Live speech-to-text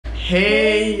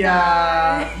Hey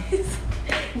y'all.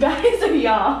 Guys or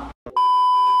y'all?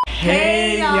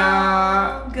 Hey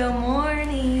y'all. Good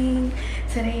morning.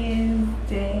 Today is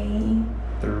day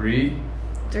 3.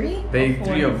 3? Day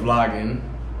 3 of vlogging,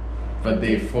 but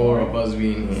day 4 of us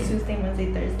being here. Tuesday,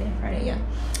 Wednesday, Thursday, Friday. Yeah,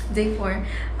 day 4.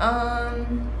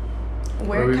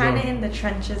 We're we kind of going? in the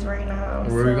trenches right now.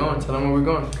 Where are we going? Tell them where we're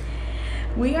going.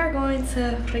 We are going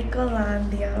to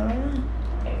Fricolandia.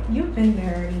 You've been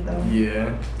there already though.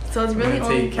 Yeah. So it's really We're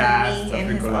gonna only take for Kass me to and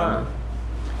his Fricolandia.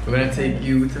 We're gonna take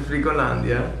you to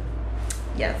Fricolandia.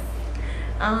 Yes.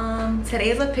 Today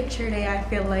is a picture day, I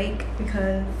feel like,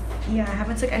 because yeah, I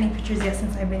haven't took any pictures yet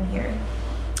since I've been here.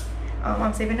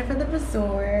 I'm saving it for the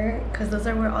resort because those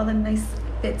are where all the nice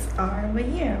fits are. But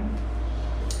yeah,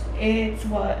 it's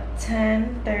what,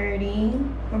 10:30.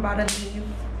 We're about to leave,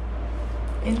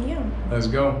 and yeah, Let's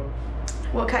go.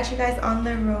 we'll catch you guys on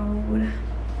the road.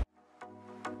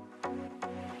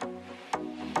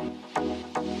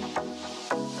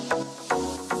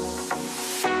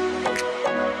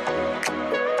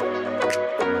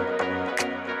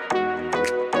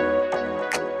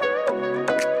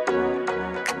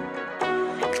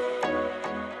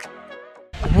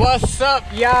 What's up,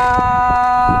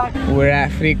 y'all? We're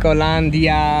at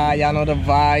Fricolandia. Y'all know the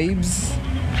vibes.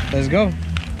 Let's go.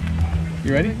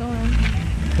 You ready? We're going.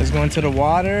 Let's go into the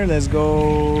water. Let's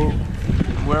go.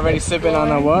 We're already sipping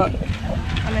on a what?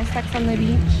 On a sex on the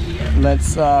beach.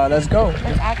 Let's go.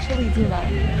 Let's actually do that.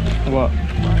 What?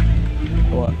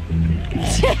 What?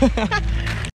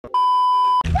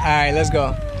 Alright, let's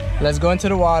go. Let's go into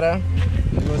the water.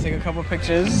 Let's go take a couple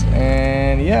pictures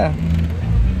and yeah.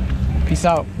 Peace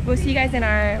out. We'll see you guys in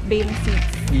our bathing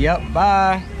suits. Yep,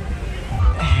 bye.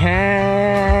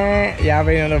 Y'all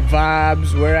already know the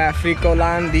vibes. We're at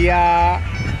Fricolandia.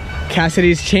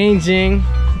 Kassidy's changing.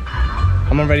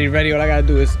 I'm already ready. All I gotta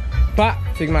do is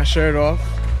take my shirt off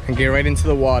and get right into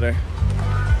the water.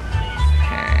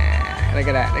 Look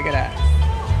at that, look at that.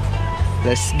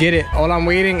 Let's get it. All I'm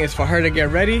waiting is for her to get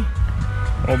ready.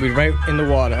 We'll be right in the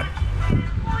water.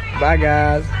 Bye,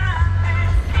 guys.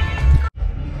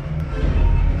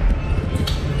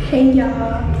 Hey y'all,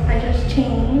 I just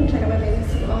changed. I got my bathing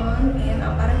suit on and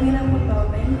I'm about to meet up with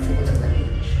Melvin to go to the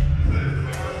beach.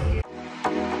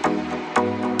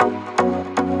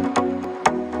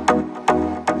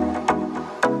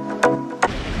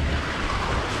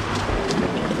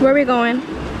 Where are we going?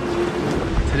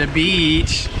 To the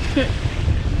beach.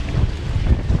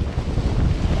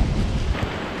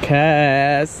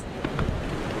 Kass.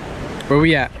 Where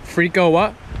we at? Frico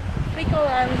what?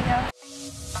 Fricolandia.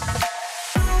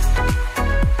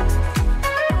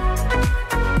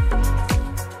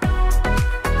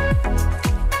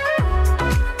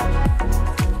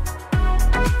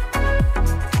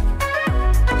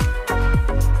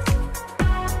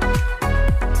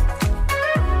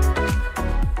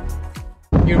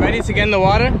 You ready to get in the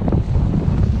water?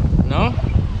 No?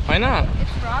 Why not?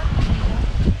 It's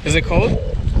rocky. Is it cold?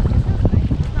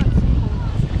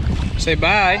 Say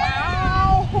bye.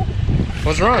 Ow!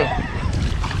 What's wrong?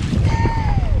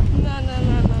 No.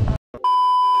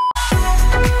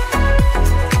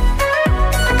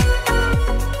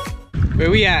 Where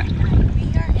we at? We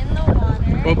are in the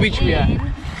water. What beach we at?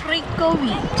 Frico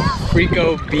Beach.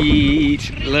 Frico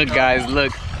Beach. Look, guys,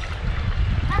 look.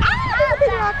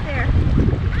 Out there.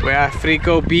 We're at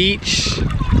Frico Beach,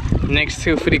 next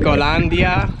to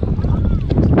Fricolandia.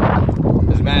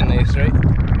 It's man nice, right?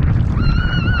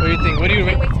 What do you think? What do you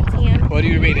rate? What do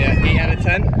you rate it at? 8 out of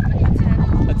 10?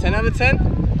 A 10 out of 10?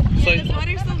 Yeah, So this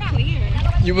water's so clear.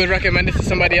 you would recommend it to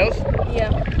somebody else?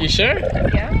 Yeah. You sure?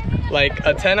 Yeah. Like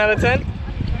a 10 out of 10?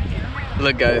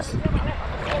 Look, guys.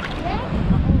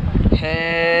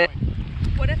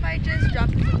 What if I just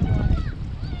dropped it in the water?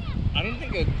 I don't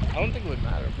think it would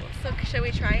matter, bro. So should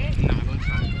we try it? Nah, don't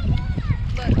try it.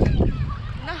 Look.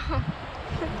 No.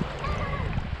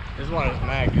 This water's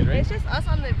mad good, right? It's just us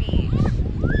on the beach.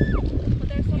 But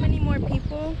there's so many more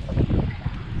people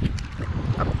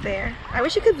up there. I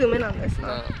wish you could zoom in on this.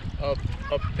 Nah,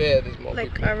 up there there's more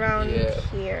Like people. around Yeah.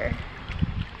 here.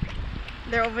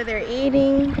 They're over there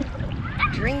eating,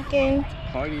 drinking.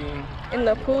 Partying. In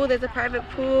the pool, there's a private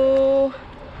pool.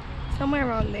 Somewhere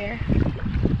around there.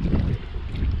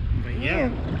 But yeah.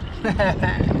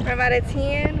 We're about to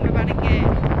tan. We're about to get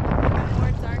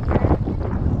more darker.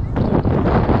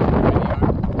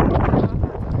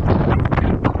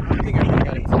 I think I really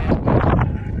got it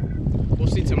tan. We'll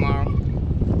see tomorrow.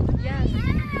 Yes.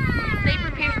 Stay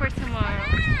prepared for tomorrow.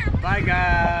 Bye,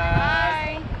 guys.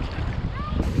 Bye.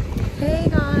 Hey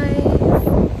guys.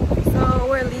 So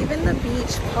we're leaving the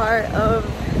beach part of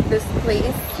this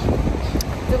place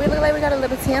Do we look like we got a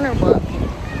little tan or what?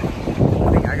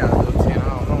 I think I got a little tan. I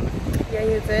don't know. Yeah,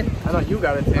 you did. I know you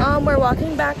got a tan. We're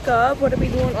walking back up. What are we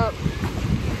doing up?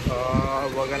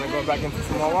 We're gonna go back into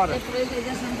some more water.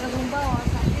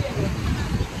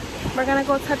 We're gonna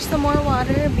go touch some more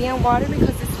water, be in water because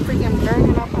it's freaking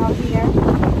burning up out here.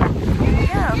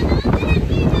 Yeah.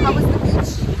 How was the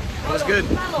beach? It was good.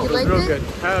 It was real good.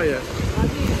 Hell yeah.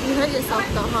 You hurt yourself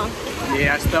though, huh?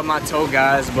 Yeah, I stubbed my toe,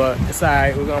 guys, but it's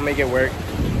alright. We're gonna make it work.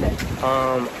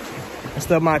 I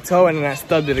stubbed my toe and then I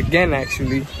stubbed it again,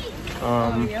 actually.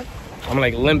 Yep. I'm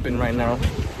like limping right now,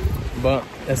 but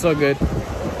it's all good.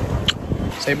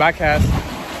 Say bye, Cass.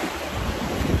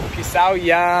 Peace out,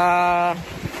 y'all.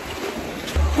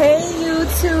 Hey,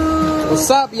 YouTube. What's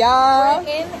up, y'all?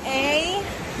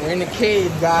 We're in the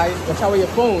cave, guys. Watch out with your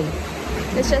phone.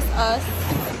 It's just us.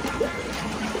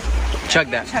 Chug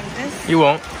that. Chug this. You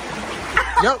won't.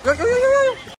 Yo.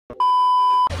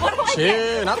 What do I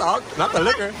Chill, not the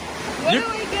liquor. What do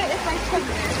I get if I chug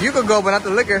this? You could go, but not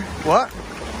the liquor. What?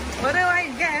 What do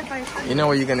I get if I chug You know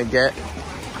what you're gonna get.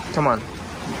 Come on.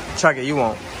 Chug it, you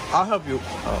won't. I'll help you.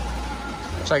 Oh.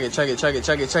 Chug it.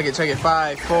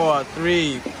 5, 4,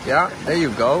 3. Yeah, there you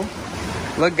go.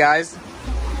 Look, guys.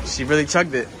 She really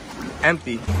chugged it.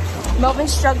 Empty. Melvin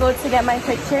struggled to get my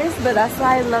pictures, but that's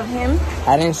why I love him.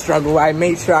 I didn't struggle. I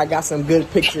made sure I got some good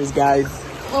pictures, guys.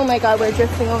 Oh my god, we're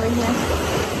drifting over here.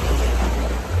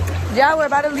 Yeah, we're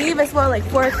about to leave. It's what, like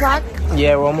 4 o'clock?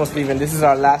 Yeah, we're almost leaving. This is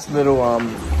our last little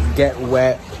get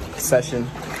wet session.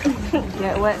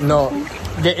 Get wet? No,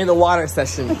 get in the water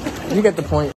session. You get the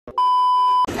point.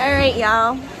 Alright,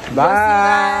 y'all.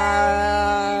 Bye.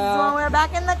 When we're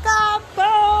back in the car.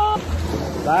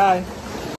 Bye.